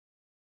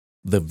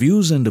The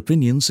views and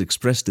opinions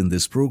expressed in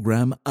this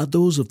program are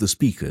those of the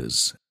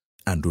speakers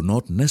and do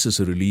not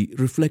necessarily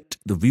reflect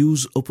the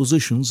views or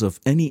positions of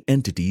any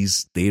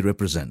entities they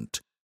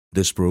represent.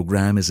 This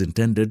program is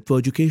intended for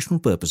educational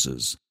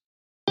purposes.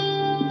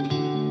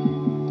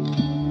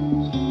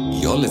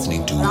 You're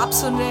listening to आप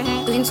सुन रहे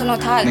हैं तुम सुनो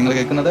था നിങ്ങൾ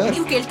കേൾക്കുന്നത്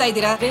ನೀವು ಕೇಳ್ತಾ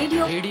ಇದ್ದೀರಾ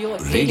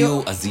Radio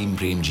Azim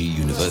Premji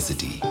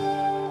University.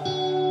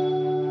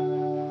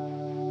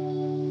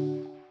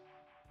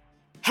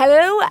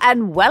 Hello and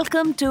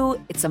welcome to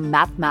It's a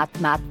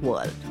Math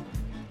World.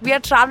 We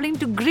are traveling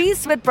to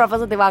Greece with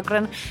Professor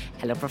Divakaran.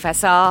 Hello,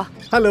 Professor.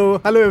 Hello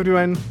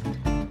everyone.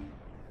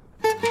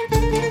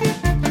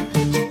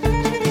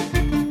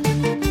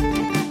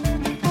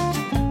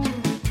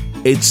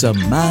 It's a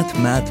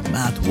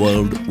Math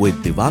World with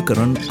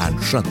Divakaran and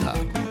Shraddha.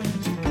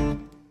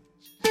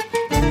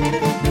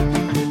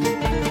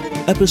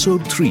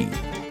 Episode 3.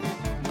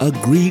 A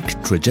Greek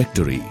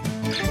Trajectory.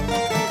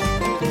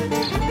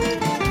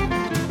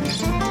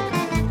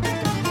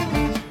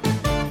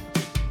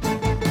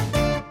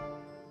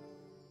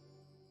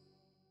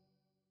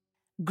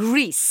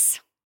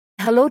 Greece.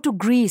 Hello to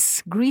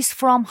Greece. Greece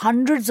from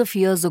hundreds of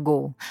years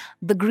ago.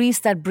 The Greece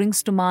that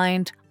brings to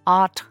mind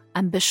art,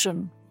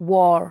 ambition,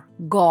 war,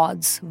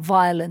 gods,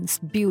 violence,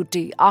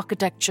 beauty,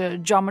 architecture,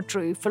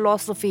 geometry,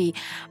 philosophy,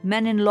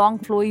 men in long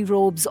flowy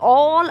robes,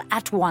 all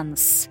at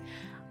once.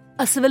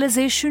 A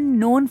civilization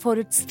known for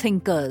its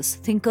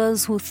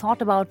thinkers who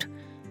thought about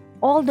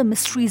all the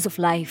mysteries of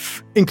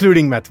life.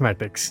 Including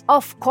mathematics.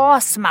 Of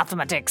course,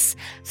 mathematics.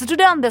 So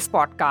today on this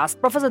podcast,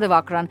 Professor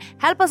Divakaran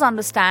help us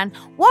understand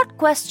what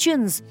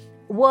questions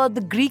were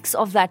the Greeks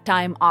of that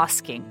time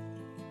asking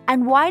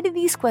and why did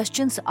these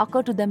questions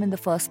occur to them in the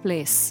first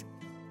place?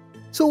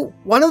 So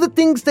one of the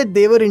things that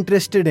they were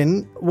interested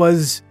in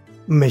was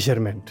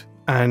measurement,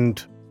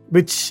 and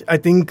which I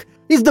think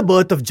is the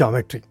birth of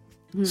geometry.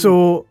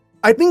 So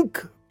I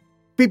think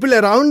people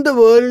around the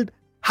world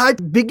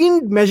had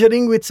begun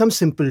measuring with some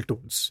simple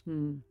tools,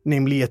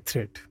 namely a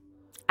thread.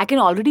 I can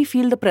already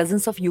feel the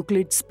presence of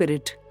Euclid's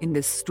spirit in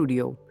this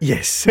studio.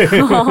 Yes.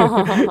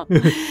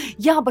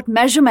 Yeah, but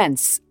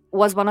measurements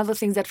was one of the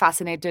things that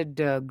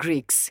fascinated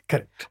Greeks.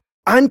 Correct.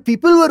 And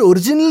people were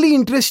originally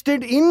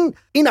interested in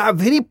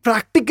very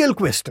practical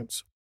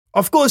questions.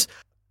 Of course,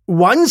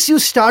 once you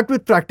start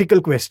with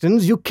practical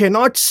questions, you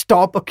cannot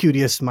stop a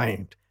curious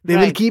mind. They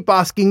will keep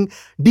asking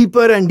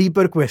deeper and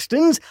deeper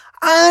questions,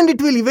 and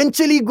it will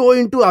eventually go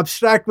into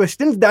abstract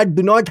questions that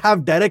do not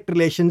have direct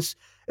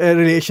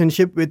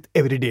relationship with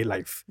everyday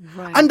life.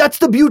 Right. And that's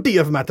the beauty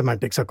of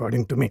mathematics,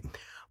 according to me.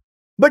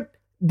 But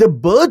the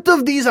birth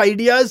of these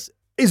ideas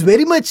is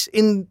very much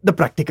in the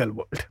practical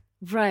world.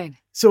 Right.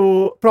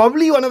 So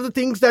probably one of the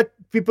things that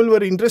people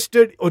were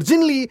interested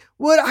originally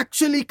were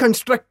actually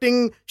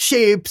constructing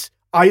shapes,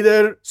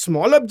 either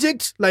small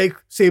objects like,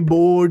 say,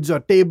 boards or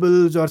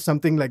tables or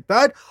something like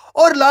that,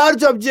 or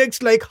large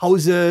objects like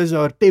houses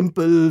or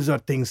temples or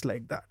things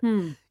like that.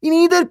 In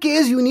either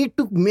case, you need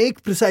to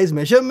make precise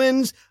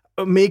measurements,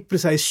 make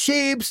precise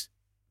shapes,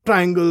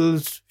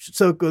 triangles,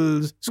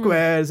 circles,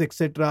 squares,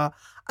 etc.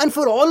 And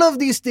for all of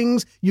these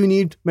things, you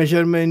need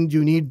measurement,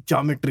 you need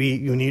geometry,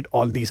 you need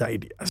all these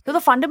ideas. So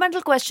the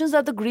fundamental questions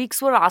that the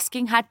Greeks were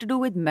asking had to do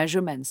with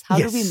measurements. How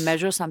do we Yes.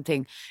 measure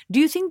something? Do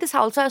you think this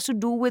also has to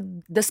do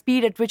with the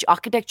speed at which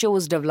architecture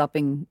was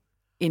developing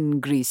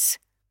in Greece?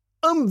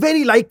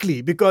 Very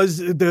likely, because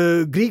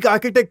the Greek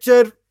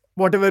architecture,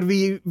 whatever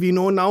we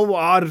know now,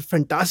 are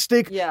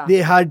fantastic. Yeah.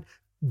 They had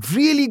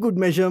really good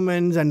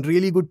measurements and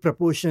really good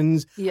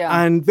proportions.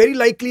 Yeah. And very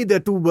likely the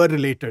two were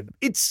related.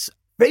 It's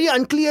very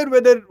unclear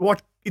whether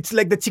it's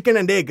like the chicken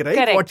and egg, right?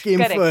 Correct. What came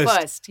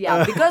first.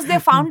 Yeah, because they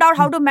found out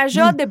how to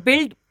measure, they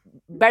built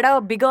better,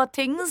 bigger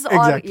things. Or,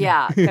 Exactly.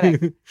 Yeah,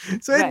 correct.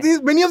 So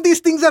Right. many of these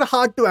things are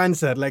hard to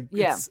answer.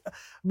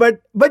 But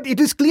it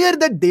is clear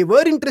that they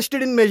were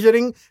interested in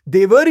measuring.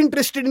 They were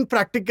interested in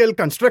practical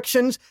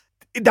constructions.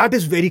 That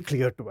is very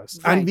clear to us.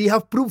 Right. And we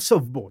have proofs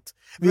of both.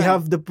 We Right.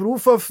 have the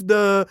proof of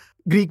the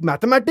Greek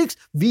mathematics.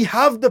 We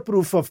have the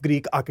proof of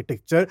Greek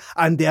architecture.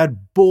 And they are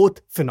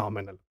both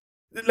phenomenal.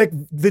 Like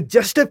with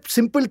just a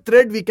simple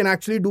thread, we can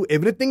actually do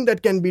everything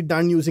that can be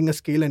done using a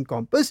scale and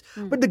compass.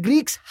 But the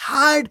Greeks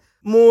had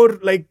more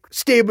like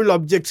stable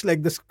objects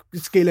like the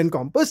scale and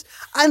compass.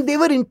 And they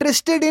were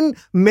interested in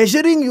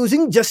measuring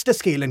using just a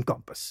scale and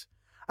compass.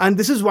 And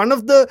this is one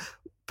of the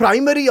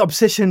primary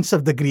obsessions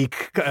of the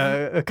Greek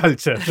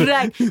culture.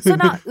 Right. So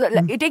now,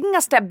 taking a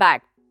step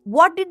back,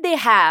 what did they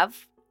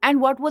have and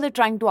what were they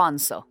trying to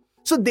answer?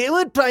 So they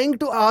were trying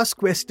to ask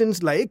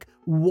questions like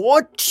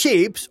what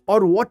shapes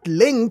or what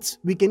lengths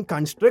we can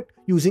construct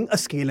using a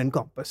scale and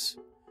compass.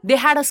 They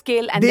had a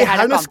scale and they They had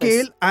had a a compass.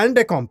 scale and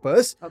a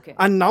compass. Okay.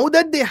 And now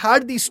that they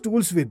had these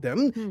tools with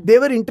them, they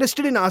were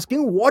interested in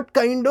asking what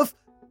kind of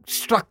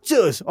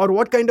structures or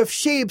what kind of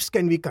shapes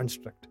can we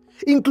construct,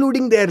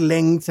 including their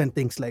lengths and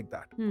things like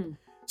that.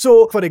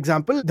 So, for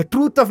example, the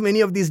truth of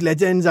many of these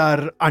legends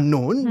are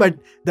unknown, but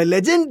the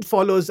legend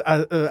follows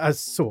as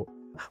so.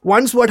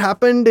 Once what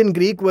happened in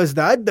Greek was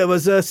that there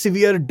was a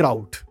severe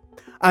drought.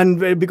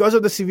 And because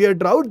of the severe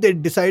drought, they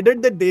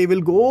decided that they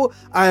will go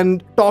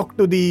and talk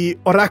to the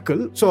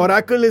oracle. So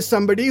oracle is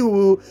somebody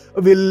who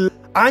will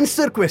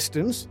answer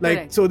questions.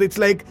 Correct. So it's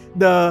like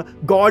the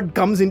god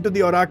comes into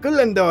the oracle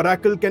and the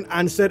oracle can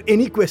answer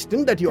any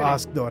question that you Correct.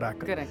 ask the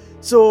oracle. Correct.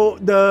 So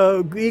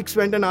the Greeks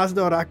went and asked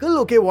the oracle,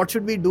 okay, what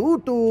should we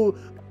do to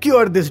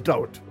cure this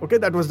drought? Okay,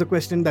 that was the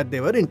question that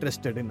they were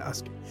interested in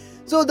asking.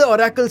 So the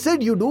oracle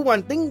said, you do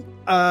one thing,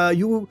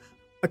 you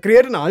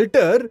create an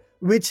altar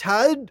which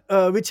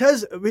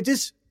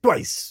is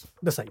twice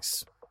the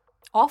size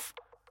Of?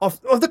 of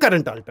the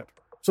current altar.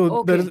 So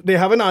Okay. they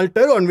have an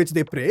altar on which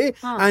they pray,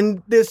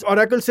 and this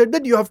oracle said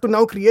that you have to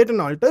now create an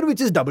altar which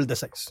is double the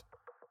size.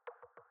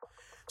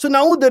 So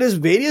now there is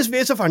various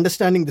ways of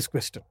understanding this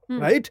question,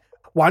 right?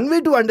 One way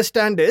to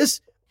understand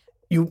is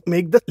you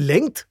make the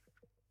length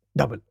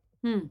double.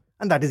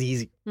 And that is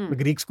easy. The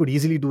Greeks could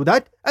easily do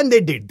that, and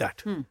they did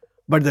that.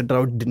 But the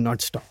drought did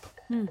not stop.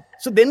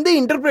 So then they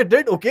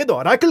interpreted, okay, the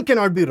oracle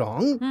cannot be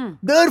wrong.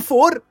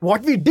 Therefore,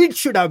 what we did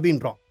should have been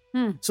wrong.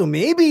 So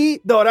maybe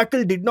the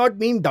oracle did not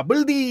mean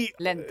double the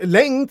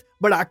length,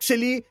 but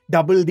actually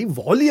double the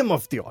volume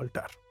of the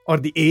altar or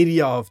the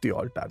area of the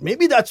altar.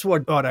 Maybe that's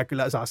what the oracle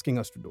is asking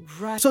us to do.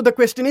 Right. So the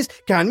question is,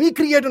 can we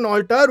create an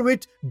altar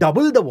with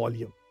double the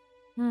volume?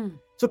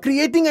 So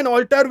creating an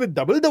altar with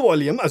double the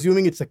volume,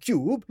 assuming it's a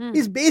cube,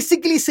 is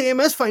basically same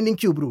as finding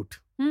cube root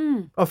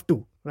of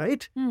 2,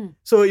 right?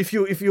 So if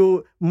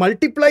you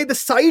multiply the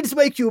sides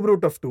by cube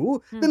root of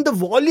 2, then the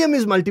volume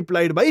is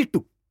multiplied by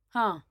 2,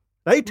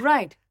 right?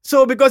 Right.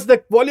 So because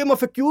the volume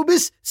of a cube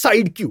is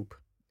side cube.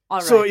 All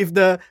right. So if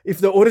the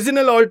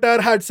original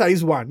altar had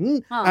size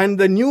 1 and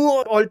the new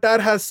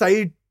altar has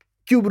side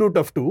cube root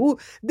of 2,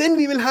 then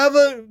we will have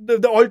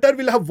the altar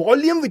will have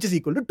volume which is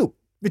equal to 2,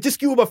 which is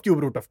cube of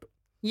cube root of 2.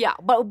 Yeah,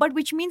 but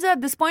which means at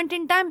this point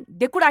in time,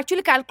 they could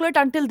actually calculate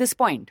until this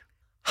point.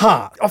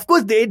 Of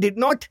course, they did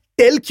not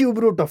tell cube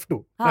root of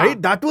 2, right?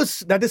 That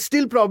is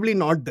still probably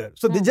not there.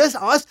 So they just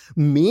asked,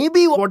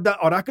 maybe what the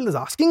oracle is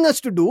asking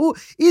us to do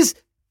is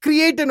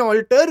create an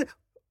altar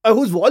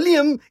whose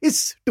volume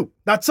is 2.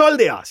 That's all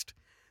they asked.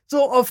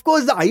 So, of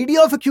course, the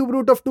idea of a cube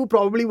root of 2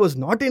 probably was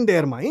not in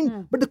their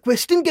mind, but the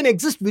question can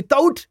exist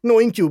without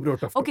knowing cube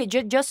root of 2. Okay,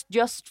 just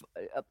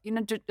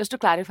to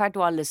clarify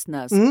to our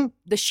listeners,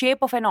 the shape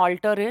of an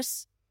altar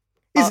is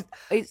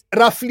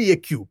roughly a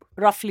cube.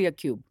 Roughly a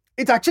cube.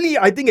 It's actually,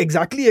 I think,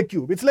 exactly a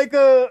cube. It's like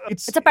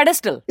It's a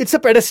pedestal. It's a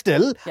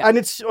pedestal, and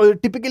it's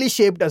typically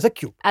shaped as a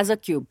cube. As a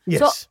cube. Yes.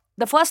 So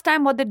the first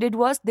time what they did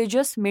was they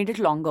just made it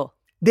longer.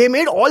 They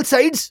made all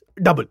sides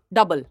double.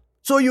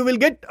 So you will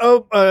get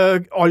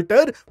a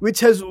altar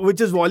which is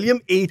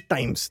volume 8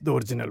 times the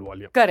original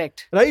volume.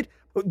 Correct. Right?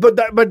 But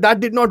that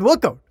did not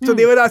work out. So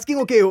they were asking,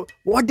 okay,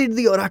 what did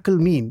the oracle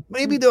mean?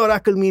 Maybe the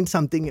oracle meant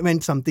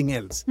something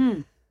else.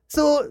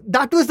 So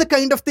that was the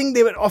kind of thing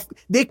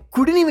they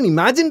couldn't even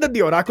imagine that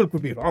the oracle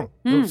could be wrong.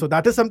 So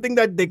that is something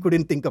that they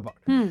couldn't think about.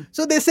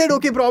 So they said,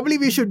 okay, probably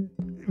we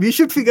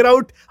should figure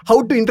out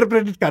how to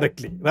interpret it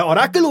correctly. The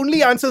oracle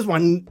only answers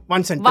one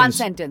sentence. One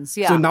sentence,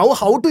 yeah. So now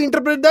how to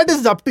interpret that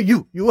is up to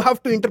you. You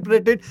have to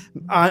interpret it,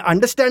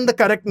 understand the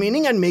correct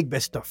meaning and make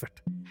best of it.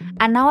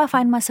 And now I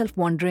find myself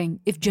wondering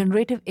if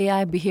generative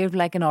AI behaved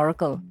like an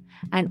oracle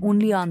and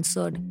only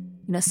answered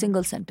in a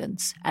single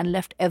sentence and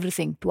left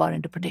everything to our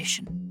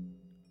interpretation.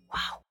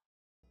 Wow.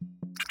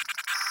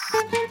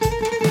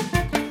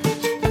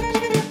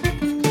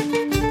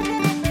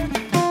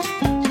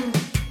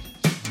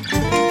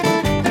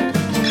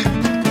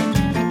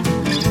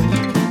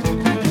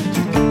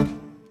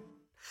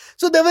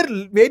 So there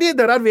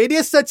are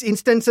various such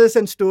instances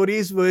and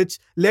stories which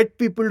led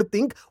people to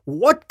think,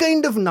 what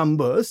kind of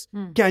numbers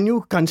can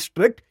you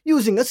construct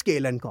using a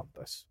scale and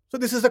compass? So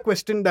this is a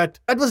question that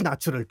was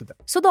natural to them.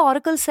 So the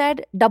oracle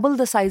said double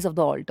the size of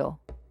the altar.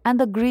 And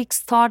the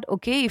Greeks thought,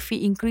 okay, if we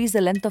increase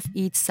the length of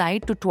each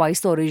side to twice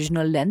the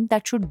original length,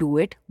 that should do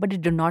it. But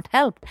it did not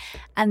help.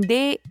 And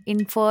they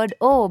inferred,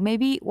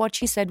 maybe what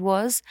she said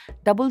was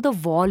double the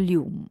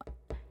volume.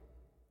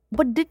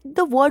 But did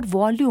the word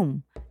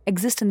volume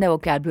exist in their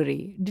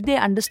vocabulary? Did they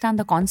understand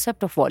the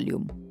concept of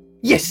volume?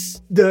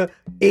 Yes, the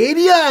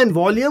area and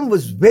volume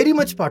was very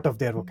much part of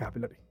their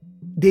vocabulary.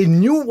 They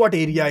knew what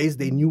area is,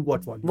 they knew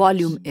what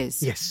volume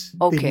is. Yes,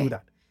 okay. They knew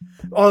that.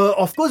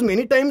 Of course,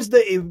 many times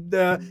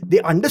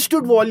they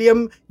understood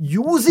volume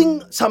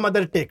using some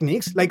other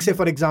techniques, like say,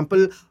 for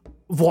example,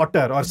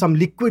 water or some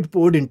liquid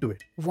poured into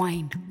it.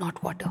 Wine,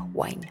 not water,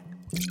 wine.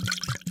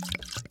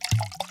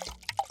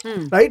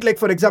 Right? Like,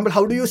 for example,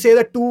 how do you say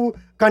that 2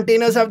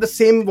 containers have the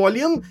same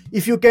volume?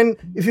 If you can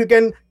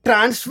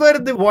transfer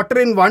the water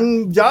in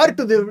one jar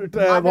to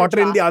the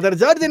water in the other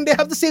jar, then they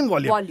have the same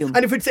volume.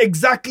 And if it's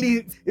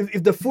exactly,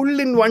 if the full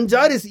in one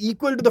jar is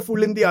equal to the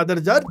full in the other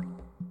jar,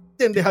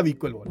 then they have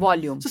equal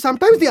volume. So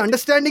sometimes the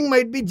understanding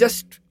might be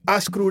just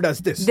as crude as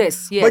this.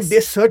 Yes. But they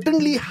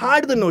certainly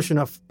had the notion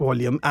of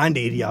volume and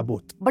area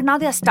both. But now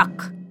they are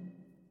stuck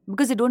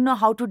because they don't know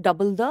how to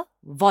double the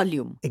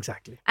volume.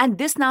 Exactly. And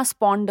this now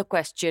spawned the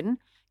question,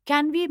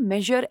 can we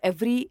measure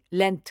every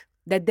length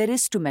that there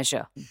is to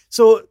measure?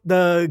 So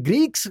the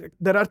Greeks,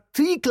 there are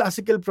 3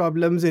 classical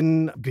problems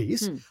in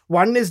Greece.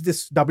 One is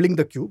this doubling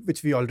the cube,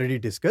 which we already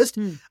discussed.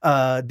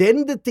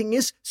 Then the thing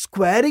is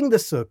squaring the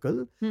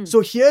circle.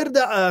 So here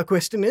the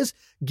question is,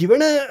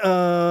 given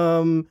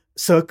a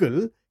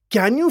circle,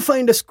 can you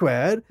find a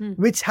square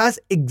which has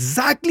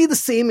exactly the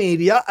same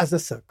area as a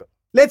circle?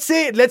 Let's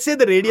say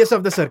the radius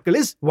of the circle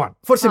is 1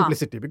 for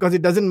simplicity, because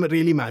it doesn't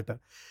really matter.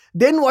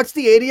 Then what's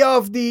the area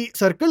of the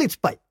circle? It's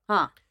pi.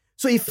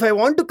 So if I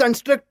want to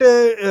construct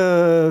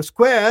a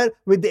square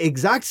with the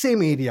exact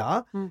same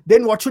area,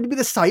 then what should be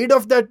the side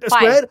of that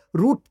square?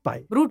 Root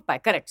pi. Root pi,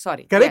 correct,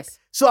 sorry. Correct? Yes.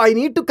 So I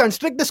need to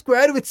construct the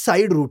square with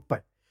side root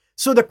pi.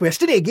 So the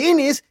question again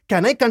is,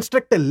 can I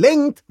construct a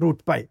length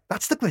root pi?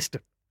 That's the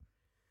question.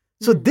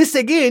 So this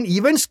again,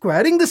 even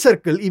squaring the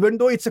circle, even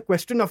though it's a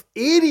question of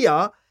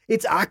area,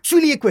 it's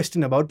actually a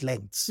question about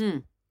lengths.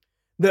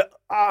 The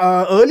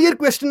earlier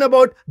question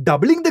about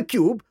doubling the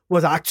cube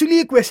was actually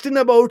a question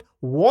about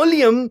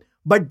volume,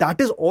 but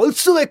that is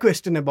also a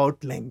question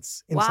about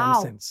lengths in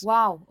some sense.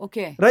 Wow,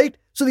 okay. Right?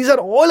 So these are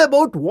all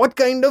about what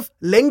kind of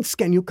lengths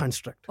can you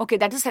construct. Okay,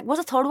 that is,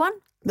 what's the third one?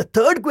 The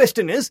third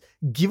question is,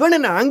 given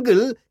an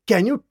angle,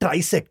 can you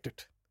trisect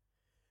it?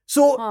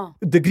 So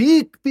the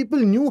Greek people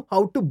knew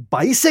how to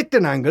bisect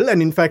an angle,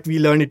 and in fact we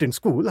learn it in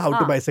school, how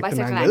to bisect an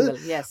angle.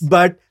 Yes.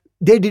 But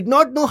they did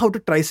not know how to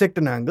trisect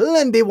an angle,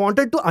 and they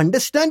wanted to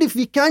understand if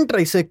we can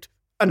trisect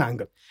an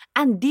angle.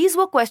 And these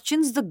were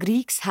questions the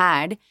Greeks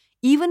had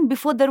even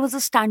before there was a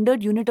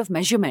standard unit of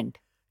measurement.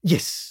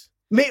 Yes.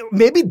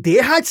 Maybe they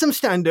had some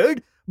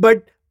standard,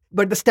 but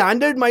the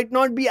standard might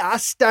not be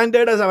as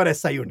standard as our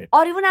SI unit.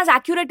 Or even as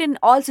accurate in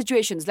all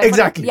situations. Like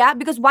Exactly.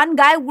 Because one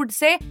guy would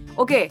say,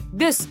 okay,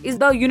 this is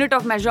the unit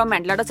of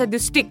measurement. Let us say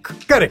this stick.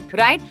 Correct.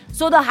 Right?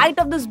 So the height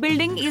of this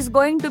building is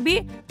going to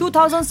be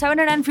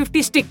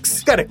 2,750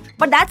 sticks. Correct.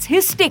 But that's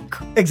his stick.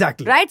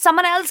 Exactly. Right?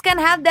 Someone else can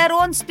have their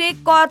own stick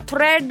or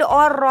thread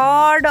or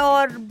rod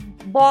or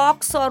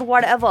box or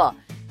whatever.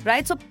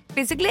 Right? So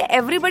basically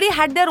everybody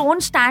had their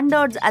own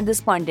standards at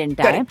this point in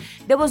time. Correct.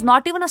 There was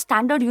not even a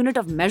standard unit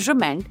of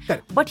measurement.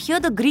 Correct. But here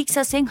the Greeks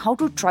are saying how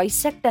to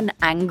trisect an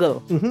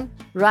angle.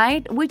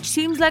 Right? Which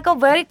seems like a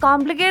very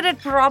complicated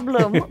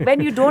problem when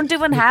you don't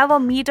even have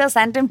a meter,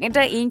 centimeter,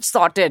 inch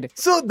sorted.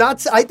 So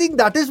I think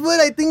that is where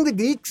I think the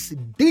Greeks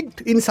did,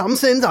 in some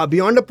sense,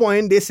 beyond a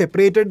point, they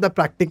separated the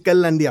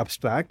practical and the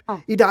abstract.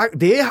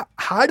 They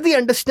had the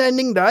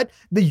understanding that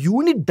the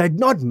unit did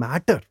not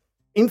matter.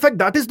 In fact,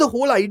 that is the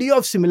whole idea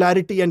of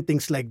similarity and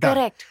things like that.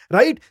 Correct.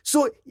 Right?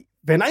 So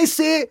when I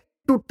say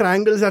two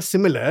triangles are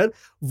similar,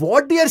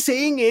 what they are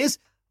saying is,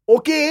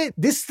 okay,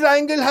 this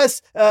triangle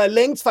has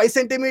length 5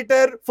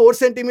 centimeter, 4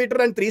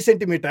 centimeter and 3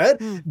 centimeter.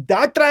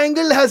 That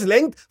triangle has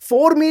length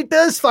 4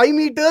 meters, 5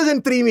 meters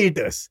and 3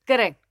 meters.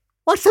 Correct.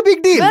 What's the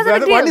big deal? What's the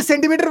big deal? One is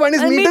centimeter, one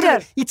is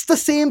meter. It's the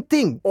same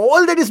thing.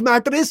 All that is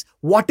matter is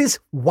what is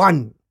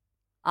one.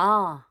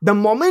 The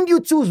moment you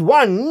choose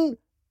one,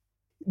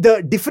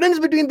 the difference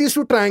between these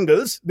two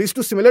triangles, these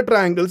two similar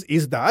triangles,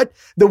 is that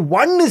the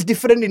one is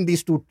different in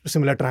these two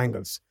similar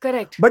triangles.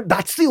 Correct. But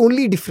that's the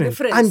only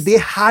difference. And they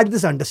had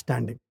this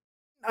understanding.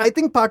 I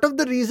think part of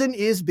the reason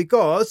is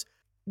because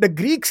the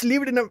Greeks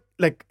lived in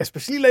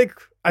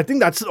I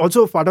think that's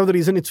also part of the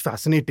reason it's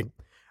fascinating,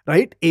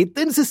 right?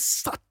 Athens is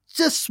such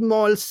a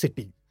small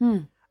city.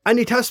 And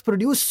it has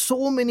produced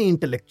so many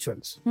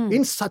intellectuals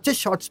in such a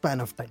short span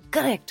of time.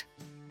 Correct.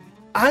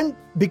 And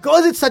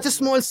because it's such a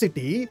small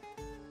city,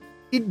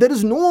 there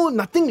is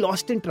nothing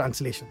lost in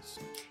translations.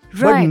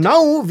 Right. But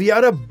now we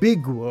are a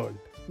big world.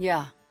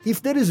 Yeah.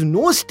 If there is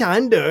no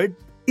standard,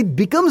 it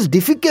becomes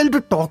difficult to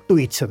talk to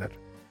each other.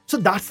 So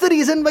that's the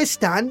reason why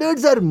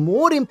standards are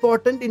more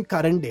important in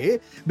current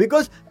day,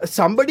 because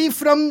somebody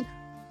from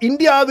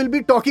India will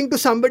be talking to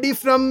somebody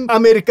from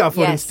America,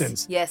 for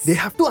instance. Yes. They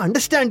have to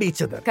understand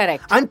each other.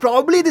 Correct. And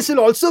probably this will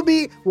also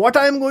be what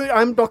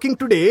I'm talking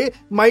today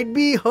might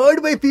be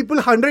heard by people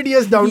 100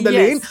 years down the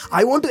lane.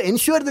 I want to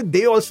ensure that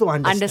they also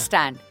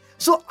understand.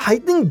 So I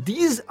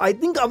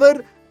think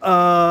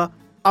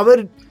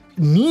our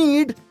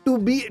need to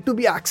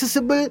be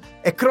accessible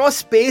across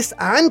space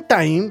and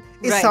time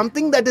is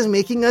something that is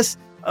making us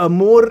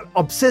more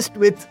obsessed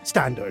with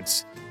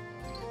standards.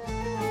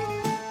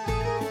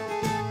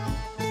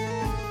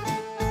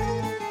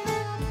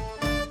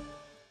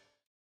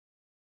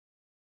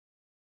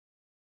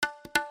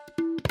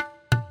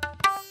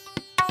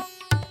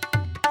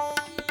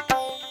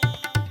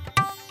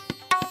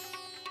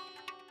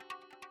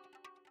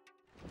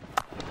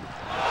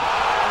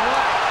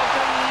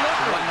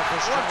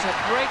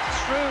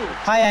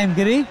 Hi, I'm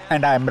Giri.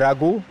 And I'm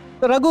Raghu.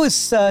 So Raghu is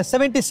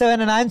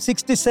 77 and I'm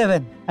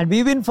 67. And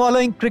we've been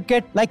following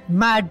cricket like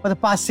mad for the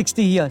past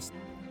 60 years.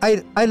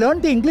 I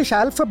learned the English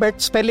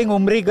alphabet spelling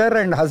Umrigar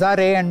and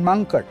Hazare and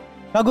Mankad.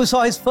 Raghu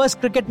saw his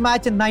first cricket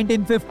match in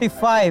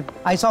 1955.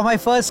 I saw my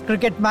first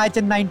cricket match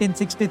in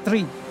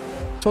 1963.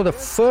 So the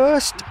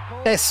first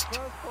test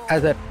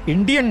as an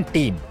Indian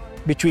team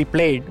which we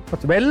played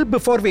was well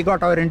before we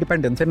got our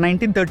independence in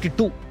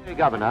 1932.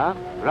 Governor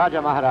Raja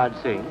Maharaj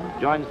Singh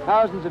joins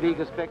thousands of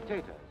eager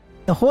spectators.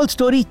 The whole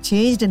story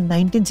changed in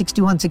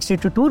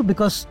 1961-62 tour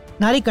because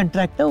Nari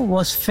Contractor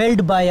was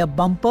felled by a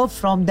bumper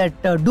from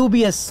that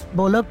dubious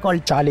bowler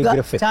called Charlie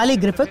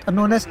Griffith,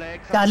 known as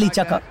Charlie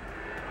Chaka.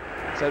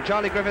 So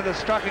Charlie Griffith has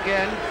struck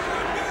again.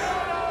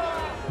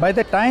 By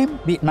the time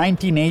the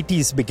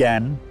 1980s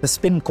began, the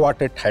spin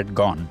quartet had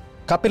gone.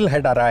 Kapil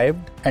had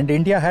arrived and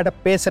India had a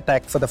pace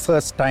attack for the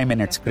first time in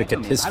its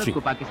cricket history.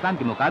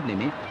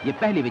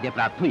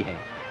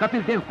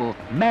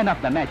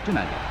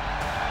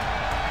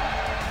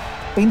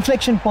 The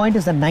inflection point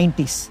is the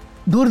 90s.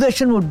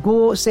 Doordarshan would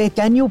go say,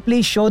 can you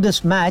please show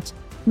this match?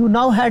 You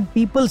now had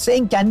people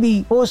saying, can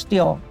we host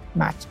your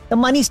match? The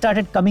money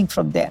started coming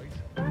from there.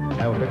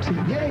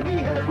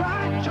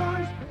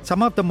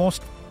 Some of the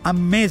most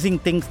amazing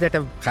things that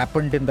have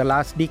happened in the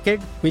last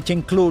decade, which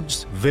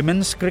includes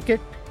women's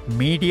cricket,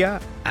 media,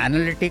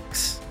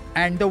 analytics,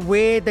 and the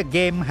way the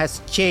game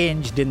has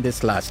changed in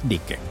this last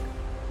decade.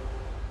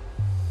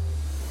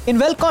 In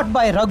Well Caught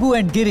by Raghu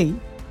and Giri,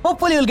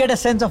 hopefully you'll get a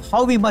sense of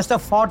how we must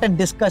have fought and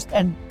discussed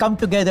and come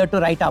together to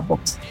write our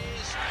books.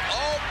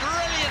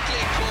 Brilliantly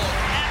caught.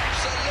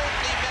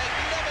 Absolutely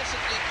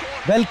magnificently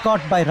caught. Well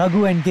Caught by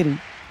Raghu and Giri.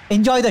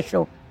 Enjoy the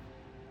show.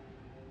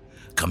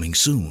 Coming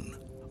soon,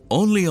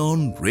 only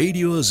on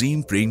Radio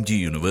Azim Premji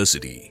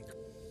University.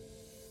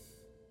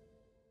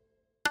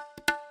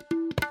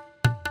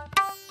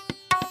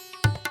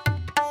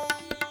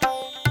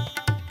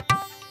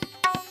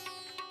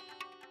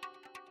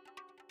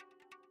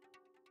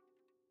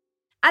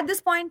 At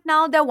this point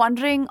now, they're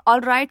wondering, all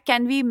right,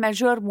 can we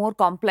measure more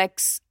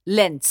complex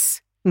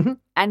lengths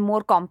and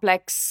more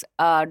complex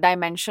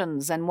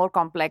dimensions and more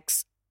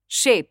complex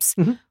shapes?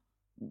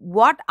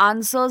 What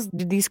answers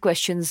did these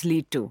questions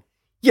lead to?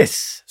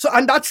 Yes. So,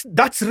 and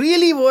that's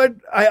really what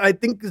I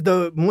think is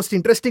the most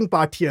interesting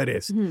part here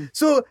is.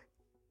 So,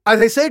 as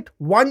I said,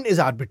 1 is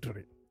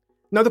arbitrary.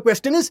 Now, the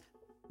question is,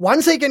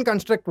 once I can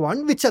construct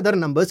 1, which other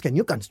numbers can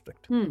you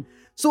construct?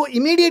 So,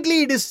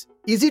 immediately it is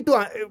easy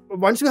to,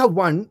 once you have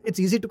 1, it's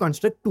easy to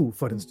construct 2,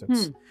 for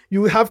instance.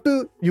 You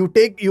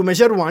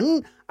measure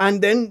 1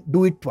 and then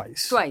do it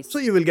twice. So,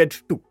 you will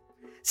get 2.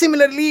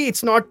 Similarly,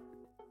 it's not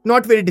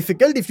very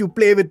difficult. If you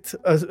play with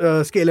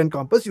a scale and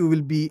compass, you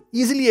will be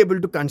easily able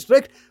to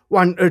construct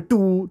 1,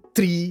 2,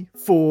 3,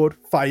 4,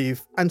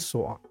 5, and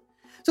so on.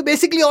 So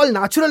basically, all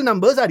natural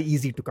numbers are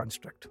easy to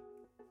construct.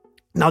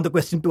 Now the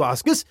question to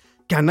ask is,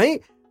 can I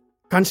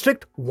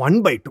construct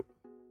 1 by 2?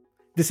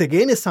 This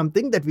again is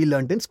something that we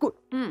learned in school.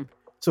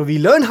 So we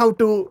learn how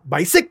to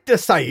bisect a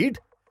side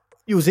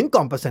using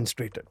compass and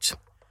straight edge.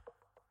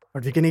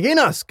 But we can again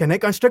ask, can I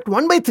construct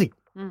 1 by 3?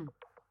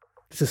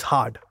 This is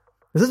hard.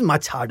 This is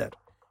much harder.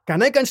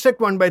 Can I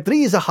construct 1 by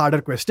 3 is a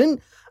harder question,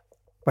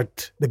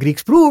 but the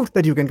Greeks proved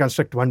that you can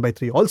construct 1 by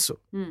 3 also.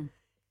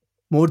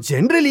 More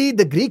generally,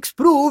 the Greeks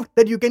proved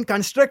that you can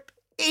construct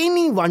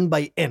any 1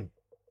 by n.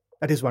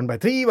 That is 1 by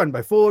 3, 1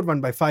 by 4,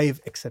 1 by 5,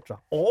 etc.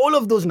 All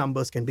of those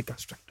numbers can be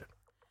constructed.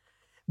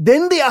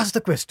 Then they asked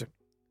the question,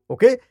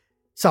 okay,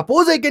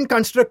 suppose I can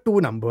construct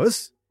 2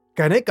 numbers,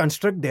 can I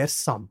construct their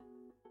sum?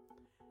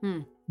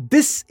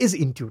 This is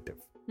intuitive.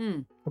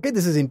 Okay,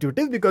 this is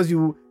intuitive because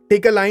you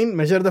take a line,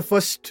 measure the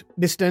first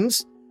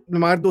distance,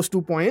 mark those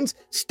 2 points,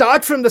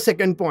 start from the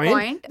second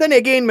point, then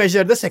again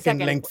measure the second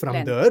length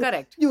from there.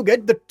 Correct. You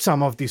get the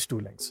sum of these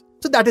 2 lengths.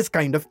 So that is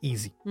kind of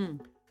easy.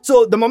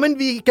 So the moment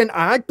we can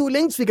add 2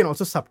 lengths, we can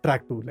also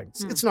subtract 2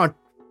 lengths. It's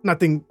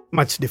nothing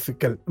much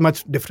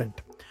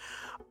different.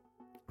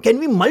 Can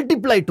we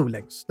multiply 2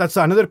 lengths? That's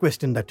another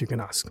question that you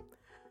can ask.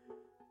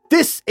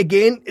 This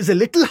again is a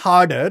little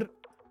harder,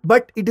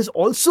 but it is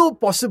also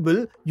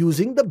possible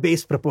using the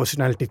base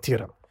proportionality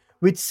theorem,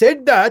 which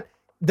said that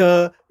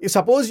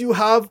suppose you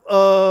have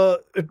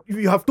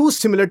 2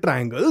 similar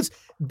triangles,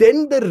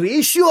 then the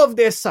ratio of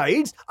their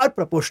sides are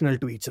proportional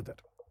to each other.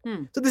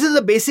 So this is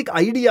the basic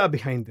idea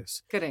behind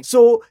this. Correct.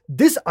 So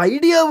this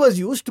idea was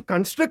used to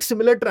construct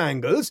similar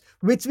triangles,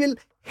 which will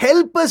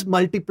help us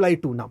multiply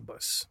 2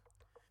 numbers.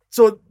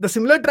 So the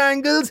similar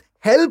triangles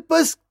help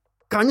us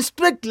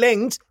construct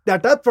lengths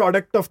that are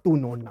product of 2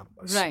 known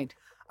numbers. Right.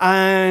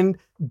 And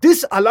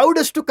this allowed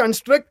us to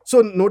construct,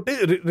 so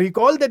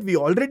recall that we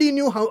already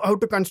knew how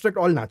to construct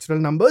all natural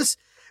numbers.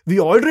 We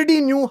already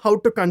knew how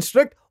to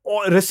construct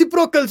all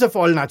reciprocals of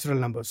all natural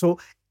numbers. So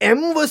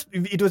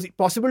it was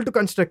possible to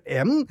construct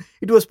m,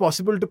 it was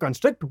possible to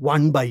construct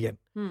 1 by n.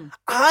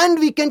 And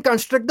we can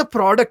construct the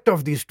product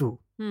of these 2,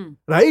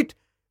 right?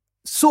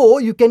 So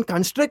you can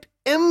construct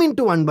m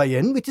into 1 by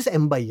n, which is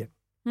m by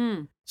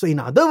n. So in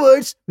other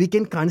words, we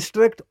can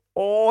construct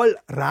all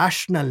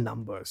rational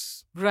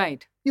numbers.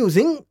 Right.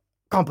 Using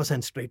compass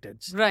and straight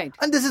edge. Right.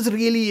 And this is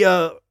really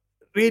a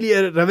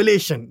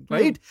revelation,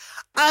 right?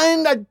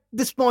 And at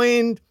this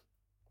point,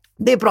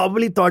 they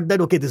probably thought that,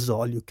 okay, this is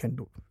all you can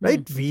do,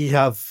 right? We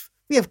have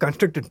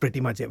constructed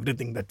pretty much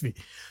everything that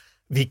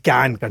we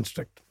can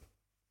construct.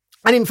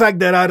 And in fact,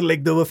 there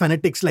were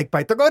fanatics like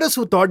Pythagoras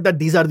who thought that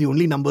these are the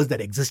only numbers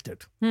that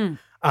existed.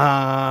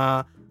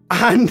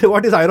 And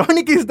what is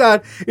ironic is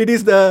that it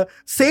is the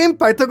same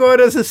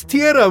Pythagoras'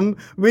 theorem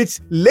which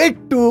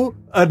led to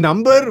a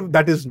number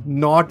that is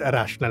not a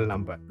rational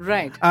number.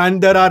 Right.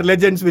 And there are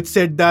legends which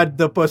said that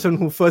the person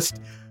who first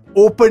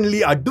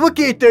openly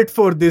advocated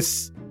for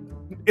this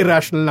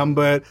irrational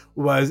number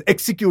was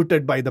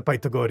executed by the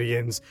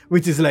Pythagoreans,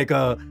 which is like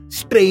a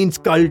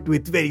strange cult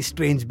with very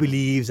strange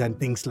beliefs and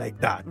things like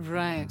that.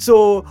 Right.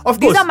 So, of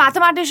course, these are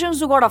mathematicians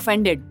who got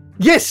offended.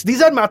 Yes,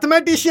 these are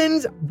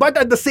mathematicians, but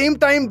at the same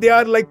time, they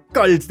are like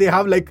cults. They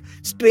have like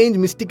strange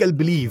mystical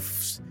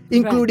beliefs,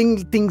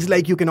 including things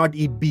like you cannot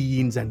eat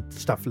beans and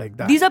stuff like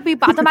that. These are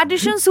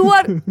mathematicians who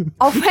are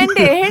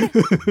offended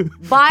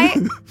by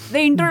the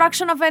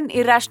introduction of an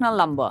irrational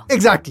number.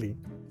 Exactly.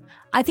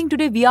 I think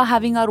today we are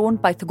having our own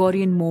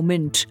Pythagorean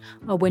moment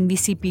when we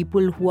see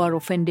people who are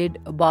offended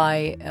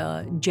by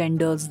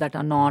genders that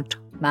are not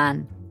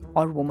man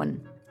or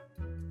woman.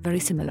 Very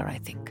similar, I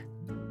think.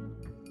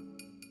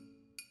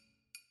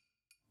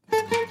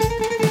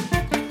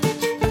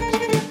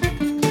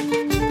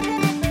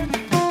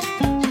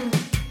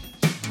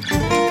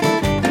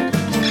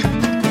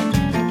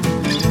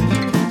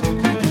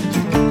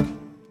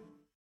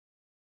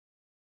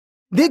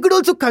 They could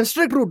also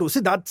construct root 2. See,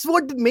 that's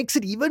what makes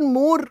it even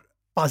more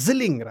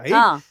puzzling,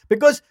 right?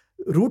 Because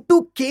root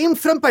 2 came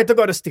from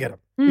Pythagoras' theorem.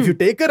 If you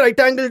take a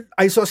right-angled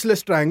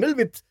isosceles triangle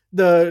with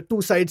the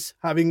two sides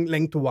having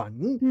length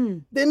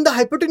 1, then the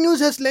hypotenuse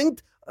has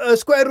length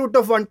square root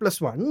of 1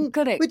 plus 1,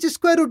 correct, which is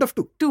square root of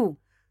 2. 2.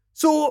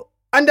 So,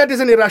 and that is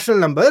an irrational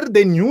number.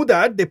 They knew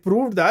that, they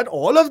proved that,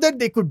 all of that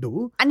they could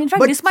do. And in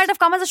fact, this might have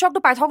come as a shock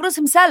to Pythagoras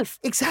himself.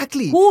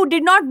 Exactly. Who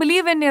did not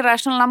believe in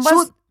irrational numbers.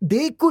 So,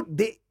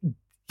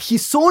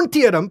 his own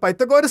theorem,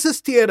 Pythagoras'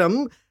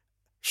 theorem,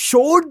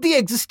 showed the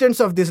existence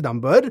of this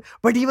number,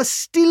 but he was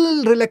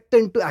still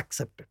reluctant to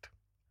accept it.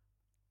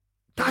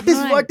 That is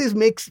what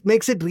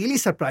makes it really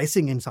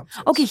surprising in some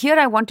sense. Okay, here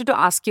I wanted to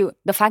ask you,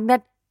 the fact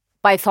that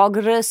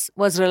Pythagoras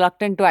was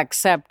reluctant to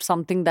accept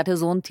something that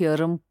his own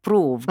theorem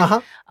proved.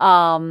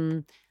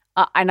 And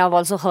I've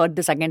also heard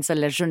this against a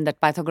legend that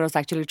Pythagoras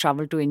actually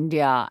traveled to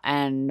India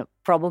and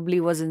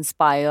probably was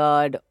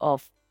inspired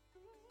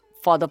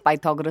for the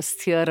Pythagoras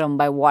theorem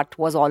by what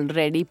was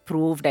already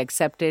proved,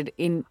 accepted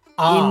in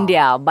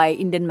India by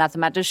Indian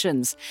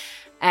mathematicians.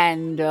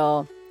 And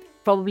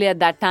probably at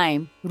that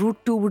time, root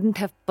 2 wouldn't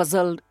have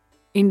puzzled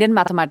Indian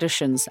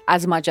mathematicians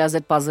as much as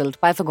it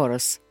puzzled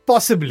Pythagoras.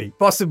 Possibly.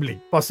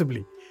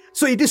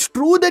 So it is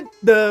true that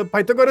the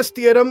Pythagoras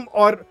theorem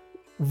or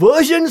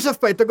versions of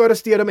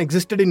Pythagoras theorem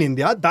existed in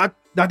India.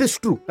 That is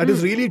true. That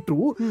is really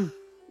true.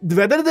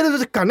 Whether there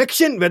is a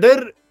connection,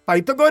 whether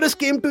Pythagoras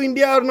came to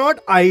India or not,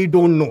 I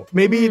don't know.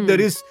 Maybe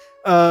there is,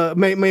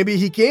 maybe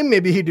he came,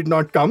 maybe he did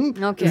not come.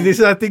 Okay.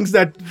 These are things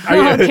that...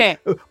 Okay.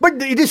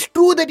 But it is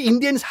true that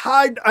Indians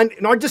had, and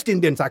not just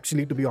Indians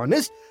actually, to be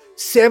honest,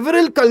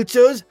 several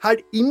cultures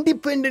had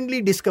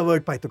independently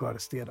discovered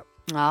Pythagoras theorem.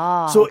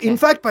 In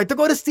fact,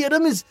 Pythagoras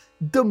theorem is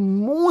the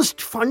most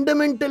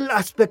fundamental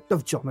aspect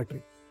of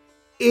geometry.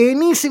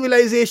 Any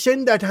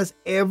civilization that has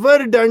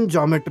ever done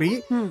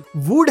geometry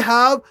would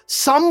have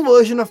some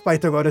version of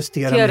Pythagoras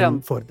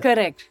theorem for them.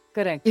 Correct.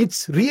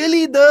 It's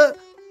really the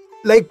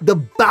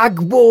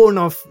backbone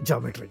of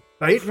geometry,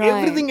 right?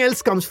 Everything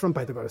else comes from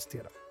Pythagoras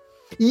theorem.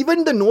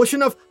 Even the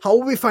notion of how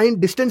we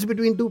find distance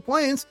between 2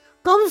 points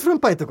comes from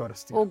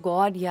Pythagoras theorem. Oh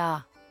God,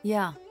 yeah.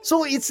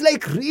 So it's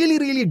like really,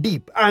 really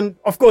deep. And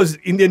of course,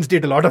 Indians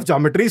did a lot of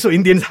geometry. So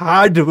Indians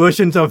had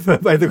versions of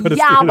Pythagoras theorem.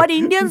 Yeah, but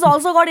Indians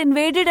also got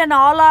invaded and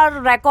all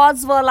our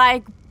records were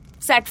like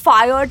set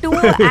fire to.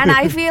 And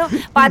I feel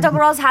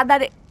Pythagoras had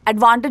that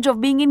advantage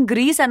of being in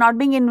Greece and not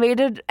being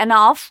invaded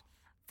enough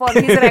for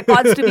his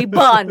records to be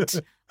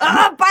burnt.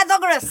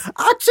 Pythagoras!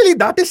 Actually,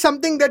 that is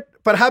something that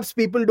perhaps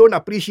people don't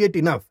appreciate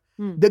enough.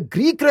 The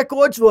Greek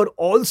records were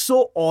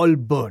also all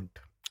burnt.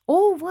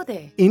 Oh, were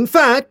they? In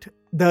fact,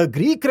 the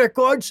Greek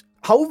records,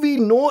 how we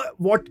know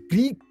what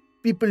Greek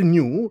people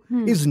knew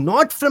is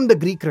not from the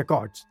Greek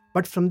records,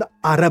 but from the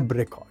Arab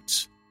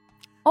records.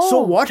 So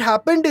what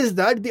happened is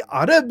that the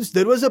Arabs,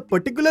 there was a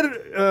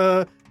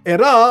particular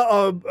era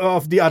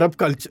of the Arab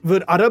culture,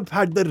 where Arab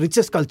had the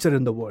richest culture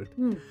in the world.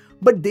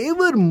 But they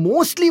were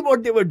mostly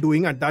what they were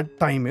doing at that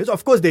time is,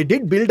 of course, they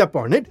did build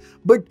upon it,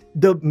 but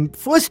the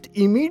first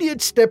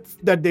immediate step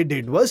that they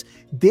did was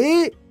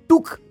they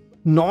took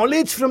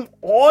knowledge from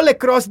all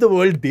across the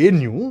world they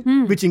knew,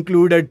 which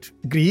included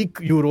Greek,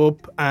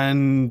 Europe,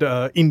 and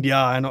India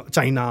and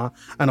China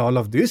and all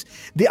of this.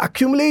 They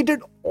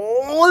accumulated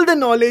all the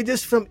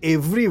knowledges from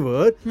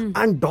everywhere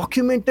and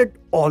documented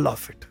all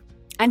of it.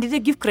 And did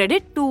they give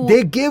credit to...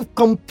 They gave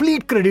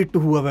complete credit to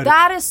whoever.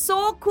 That is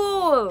so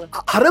cool.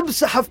 Arabs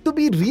have to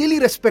be really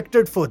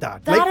respected for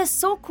that. That is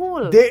so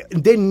cool.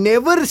 They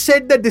never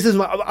said that this is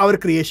our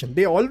creation.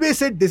 They always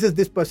said this is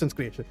this person's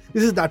creation.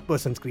 This is that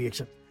person's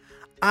creation.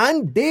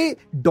 And they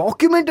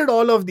documented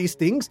all of these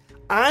things.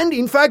 And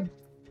in fact,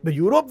 the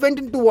Europe went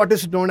into what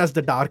is known as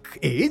the Dark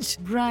Age.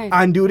 Right.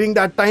 And during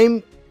that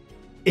time,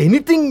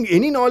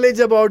 any knowledge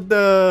about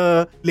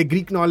the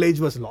Greek knowledge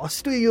was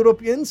lost to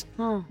Europeans,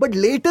 but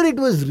later it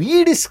was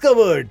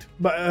rediscovered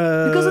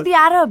because of the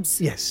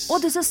Arabs. Yes. Oh,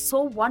 this is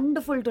so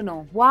wonderful to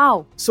know.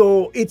 Wow.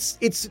 So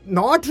it's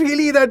not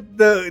really that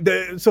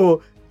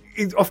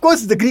of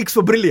course the Greeks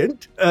were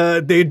brilliant.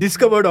 They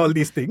discovered all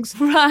these things,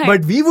 Right.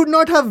 but we would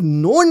not have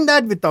known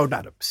that without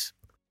Arabs.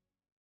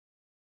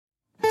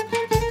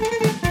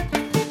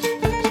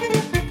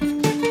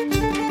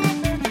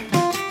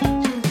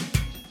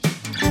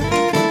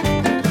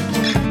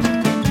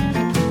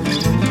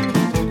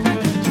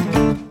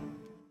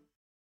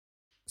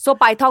 So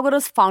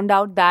Pythagoras found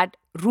out that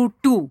root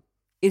 2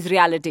 is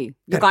reality.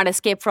 You can't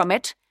escape from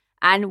it.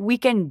 And we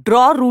can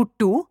draw root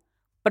 2,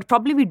 but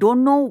probably we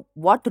don't know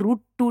what root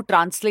 2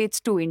 translates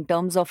to in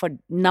terms of a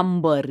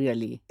number,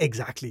 really.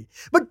 Exactly.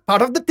 But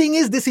part of the thing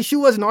is this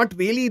issue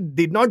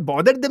did not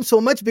bother them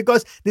so much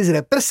because this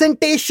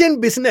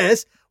representation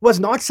business was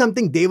not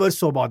something they were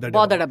so bothered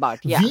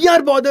about. Yeah. We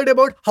are bothered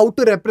about how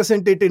to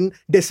represent it in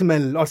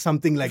decimal or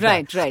something like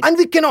that. Right. And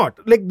we cannot.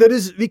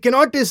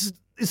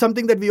 Is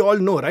something that we all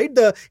know, right?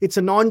 It's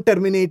a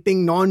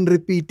non-terminating,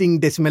 non-repeating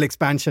decimal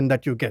expansion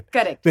that you get.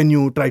 Correct. When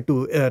you try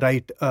to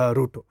write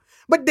root 2.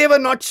 But they were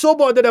not so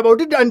bothered about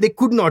it and they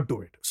could not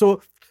do it.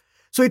 So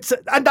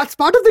and that's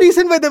part of the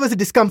reason why there was a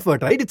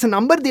discomfort, right? It's a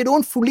number they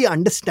don't fully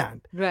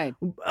understand. Right.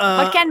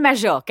 But can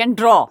measure, can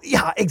draw.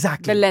 Yeah,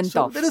 exactly. The length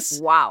of. There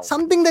is Wow.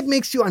 something that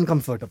makes you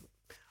uncomfortable.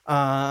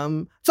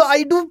 So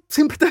I do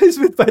sympathize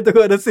with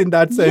Pythagoras in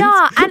that sense.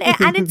 Yeah,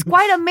 and it's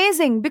quite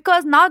amazing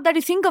because now that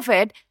you think of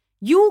it,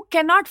 you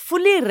cannot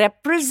fully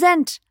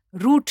represent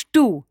root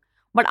 2,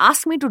 but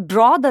ask me to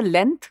draw the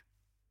length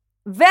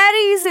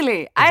very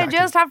easily. Exactly. I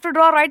just have to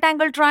draw a right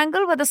angle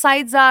triangle where the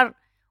sides are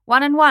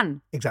 1 and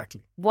 1.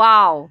 Exactly.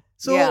 Wow.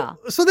 So, yeah.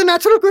 So the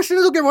natural question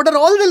is, okay, what are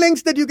all the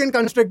lengths that you can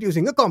construct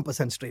using a compass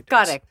and straight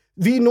lines? Correct.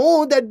 We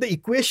know that the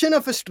equation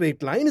of a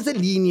straight line is a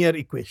linear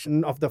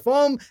equation of the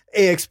form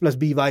ax plus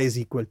by is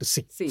equal to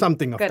c.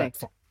 Something of Correct. that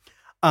form.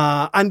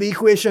 And the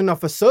equation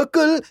of a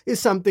circle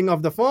is something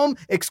of the form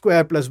x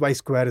square plus y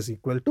square is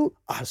equal to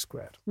r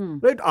square.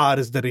 Right? R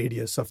is the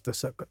radius of the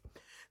circle.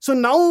 So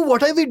now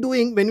what are we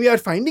doing when we are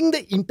finding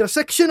the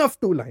intersection of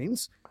two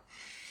lines?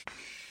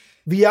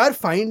 We are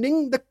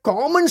finding the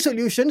common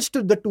solutions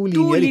to the two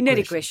linear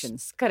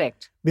equations.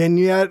 Correct. When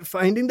we are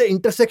finding the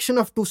intersection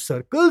of two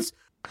circles,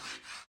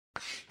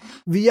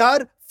 we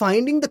are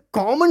finding the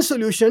common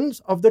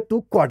solutions of the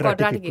two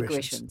quadratic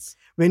equations.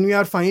 When we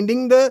are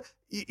finding the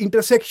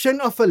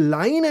intersection of a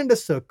line and a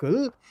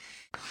circle,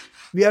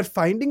 we are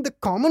finding the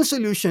common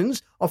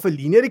solutions of a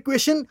linear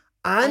equation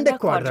and a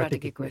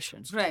quadratic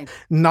equation. Right.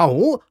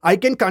 Now, I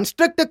can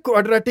construct a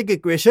quadratic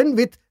equation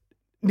with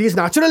these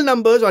natural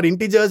numbers or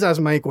integers as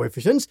my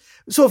coefficients.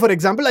 So, for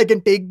example, I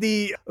can take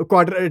the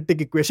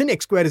quadratic equation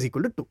x square is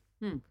equal to 2.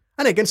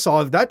 And I can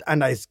solve that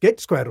and I get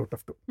square root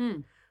of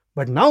 2.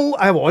 But now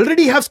I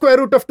already have square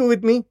root of 2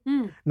 with me.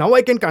 Now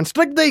I can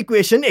construct the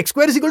equation x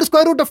square is equal to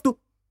square root of 2.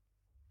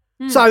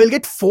 So I will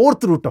get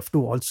fourth root of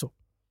 2 also.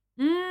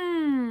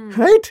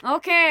 Right?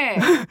 Okay.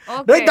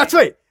 Right? That's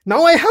why.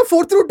 Now I have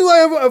fourth root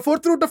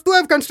of 2 I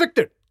have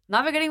constructed.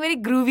 Now we're getting very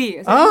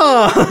groovy.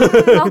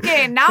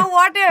 Okay, now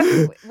what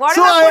if?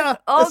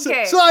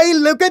 So I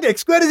look at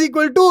x square is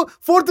equal to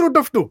fourth root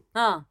of 2.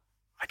 I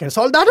can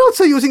solve that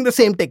also using the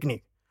same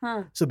technique.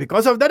 So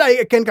because of that,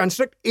 I can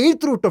construct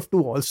eighth root of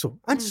 2 also,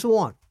 and so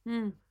on.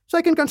 So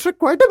I can construct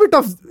quite a bit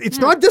of, it's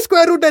not just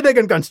square root that I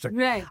can construct.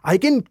 Right. I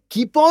can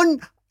keep on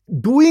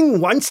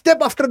doing one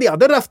step after the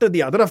other, after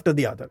the other, after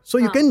the other. So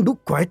you can do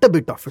quite a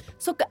bit of it.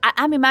 So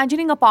I'm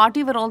imagining a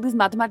party where all these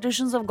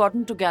mathematicians have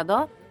gotten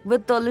together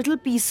with the little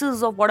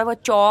pieces of whatever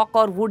chalk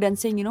or wood and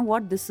saying, you know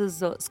what, this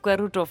is square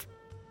root of.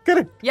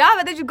 Correct. Yeah,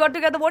 whether you got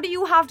together, what do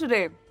you have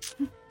today?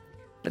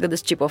 Look at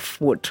this chip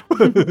of wood.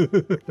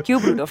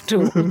 Cube root of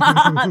 2. Is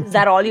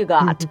that all you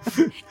got?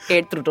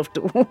 Eighth root of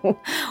 2.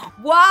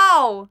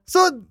 Wow.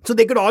 So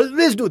they could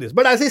always do this.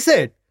 But as I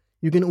said,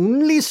 you can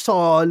only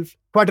solve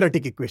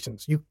quadratic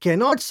equations. You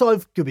cannot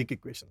solve cubic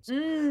equations.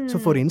 So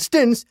for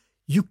instance,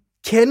 you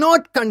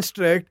cannot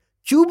construct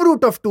cube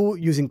root of 2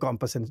 using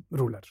compass and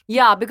ruler.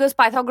 Yeah, because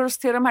Pythagoras'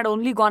 theorem had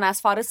only gone as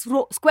far as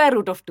square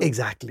root of 2.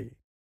 Exactly.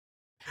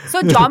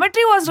 So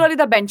geometry was really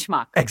the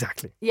benchmark.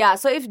 Exactly. Yeah,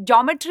 so if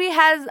geometry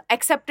has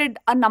accepted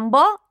a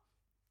number,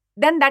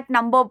 then that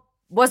number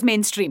was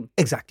mainstream.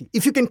 Exactly.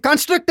 If you can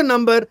construct a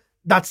number,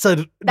 that's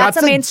a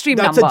mainstream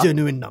number. That's a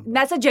genuine number.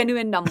 That's a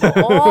genuine number.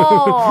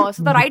 Oh,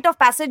 so the rite of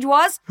passage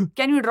was,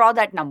 can you draw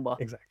that number?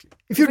 Exactly.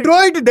 If you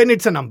draw it, then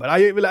it's a number.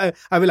 I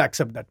will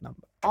accept that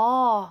number.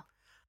 Oh.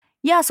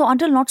 Yeah, so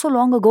until not so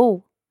long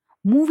ago,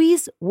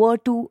 movies were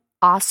to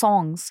our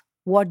songs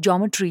what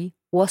geometry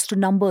was to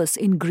numbers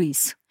in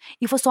Greece.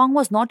 If a song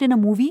was not in a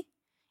movie,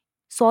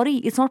 sorry,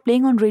 it's not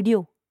playing on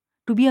radio.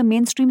 To be a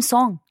mainstream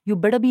song, you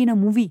better be in a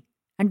movie.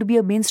 And to be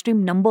a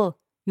mainstream number,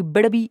 you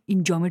better be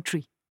in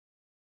geometry.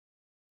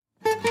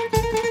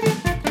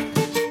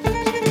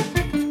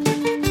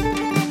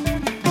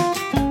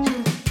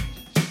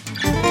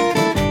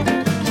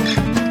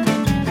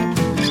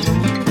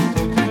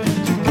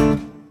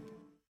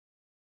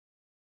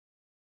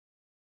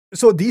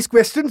 So these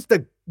questions,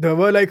 there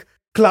were like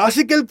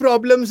classical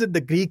problems that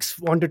the Greeks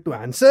wanted to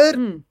answer.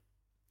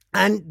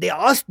 And they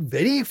asked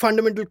very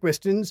fundamental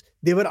questions.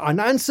 They were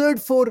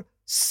unanswered for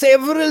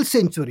several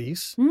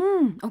centuries.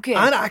 Okay.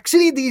 And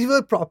actually, these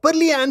were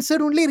properly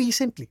answered only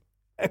recently.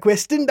 A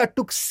question that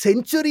took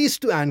centuries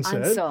to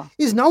answer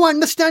is now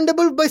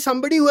understandable by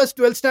somebody who has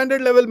 12th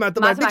standard level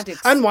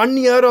mathematics and 1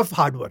 year of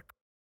hard work.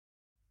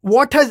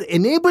 What has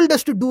enabled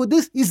us to do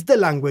this is the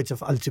language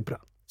of algebra.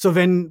 So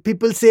when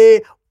people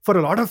say, for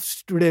a lot of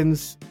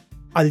students,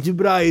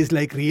 algebra is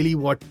like really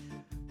what,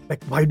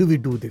 like why do we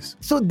do this?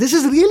 So this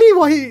is really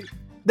why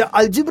the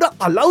algebra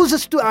allows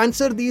us to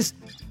answer these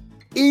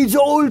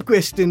age-old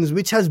questions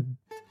which has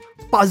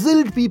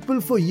puzzled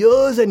people for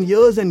years and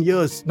years and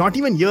years. Not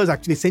even years,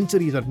 actually,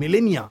 centuries or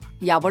millennia.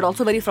 Yeah, but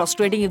also very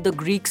frustrating if the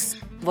Greeks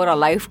were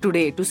alive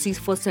today to see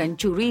for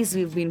centuries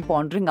we've been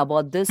pondering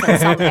about this and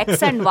some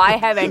X and Y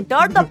have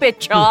entered the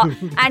picture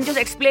and just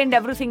explained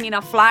everything in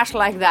a flash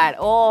like that.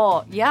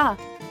 Oh, yeah.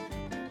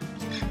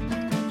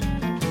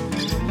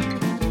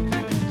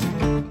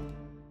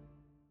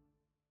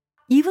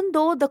 Even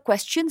though the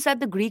questions that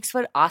the Greeks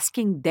were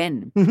asking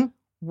then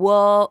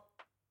were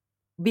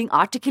being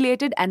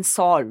articulated and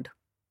solved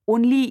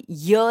only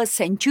years,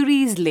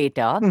 centuries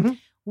later,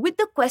 with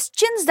the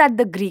questions that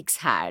the Greeks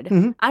had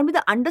and with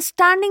the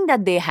understanding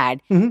that they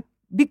had,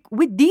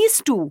 with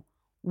these two,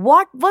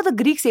 what were the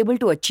Greeks able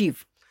to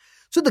achieve?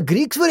 So the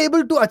Greeks were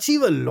able to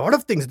achieve a lot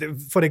of things.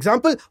 For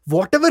example,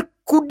 whatever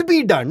could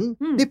be done,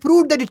 they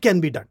proved that it can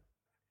be done.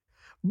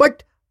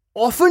 But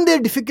often their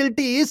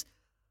difficulty is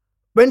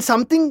when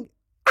something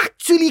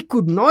actually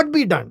could not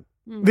be done,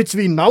 which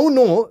we now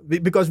know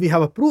because we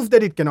have a proof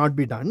that it cannot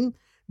be done,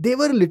 they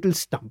were a little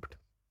stumped.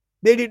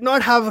 They did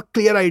not have a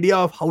clear idea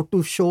of how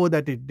to show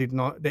that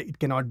it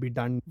cannot be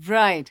done.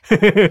 Right.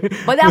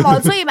 But I'm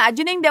also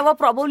imagining there were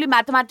probably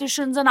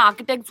mathematicians and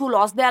architects who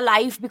lost their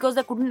life because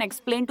they couldn't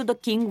explain to the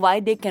king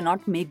why they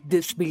cannot make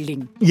this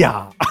building.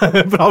 Yeah,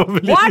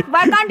 probably. What?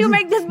 Why can't you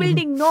make this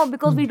building? No,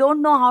 because we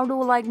don't know how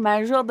to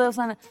measure this.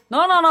 And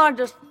no,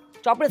 just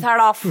chop his head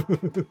off.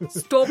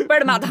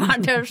 Stupid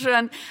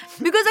mathematician.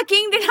 Because the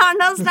king didn't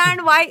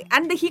understand why,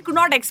 and he could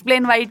not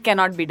explain why it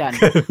cannot be done.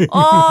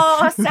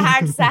 Oh,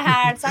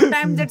 sad.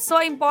 Sometimes it's so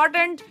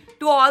important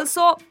to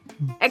also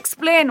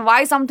explain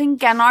why something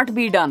cannot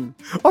be done.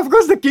 Of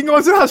course, the king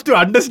also has to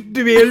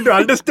be able to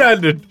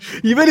understand it.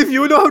 Even if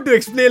you know how to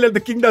explain it,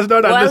 the king does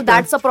not understand. Well,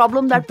 that's a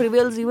problem that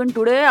prevails even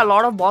today. A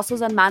lot of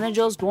bosses and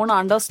managers don't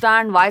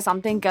understand why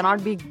something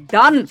cannot be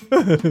done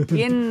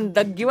in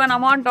the given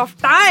amount of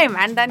time.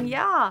 And then,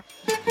 yeah.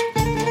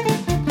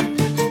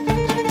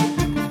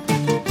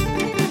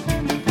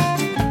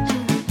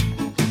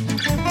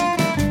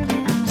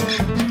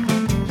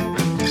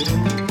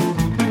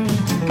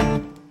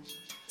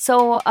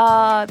 So,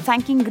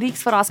 thanking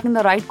Greeks for asking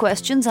the right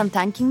questions and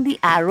thanking the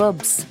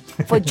Arabs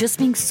for just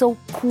being so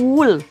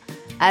cool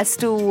as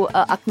to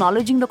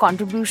acknowledging the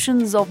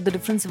contributions of the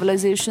different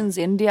civilizations,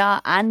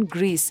 India and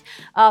Greece.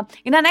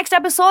 In our next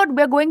episode,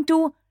 we're going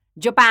to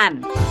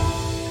Japan.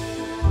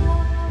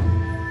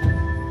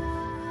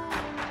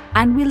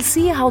 And we'll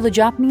see how the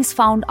Japanese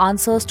found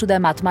answers to their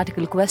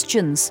mathematical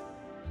questions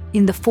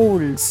in the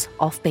folds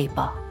of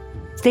paper.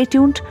 Stay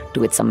tuned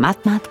to It's a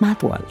Math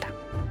World.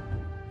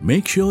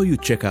 Make sure you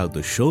check out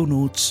the show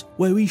notes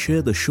where we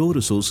share the show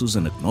resources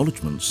and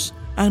acknowledgements.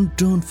 And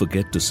don't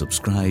forget to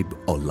subscribe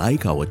or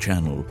like our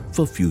channel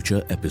for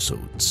future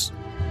episodes.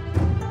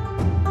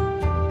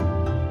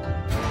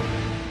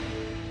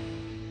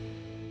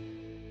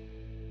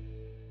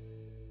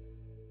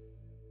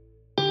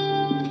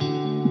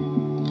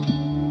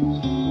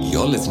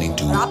 You're listening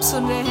to आप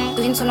सुन रहे हैं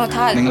तुम सुनो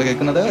था നിങ്ങൾ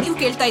കേൾക്കുന്നത് क्यों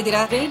കേൾता इधर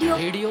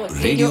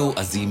Radio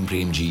Azim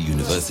Premji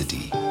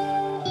University.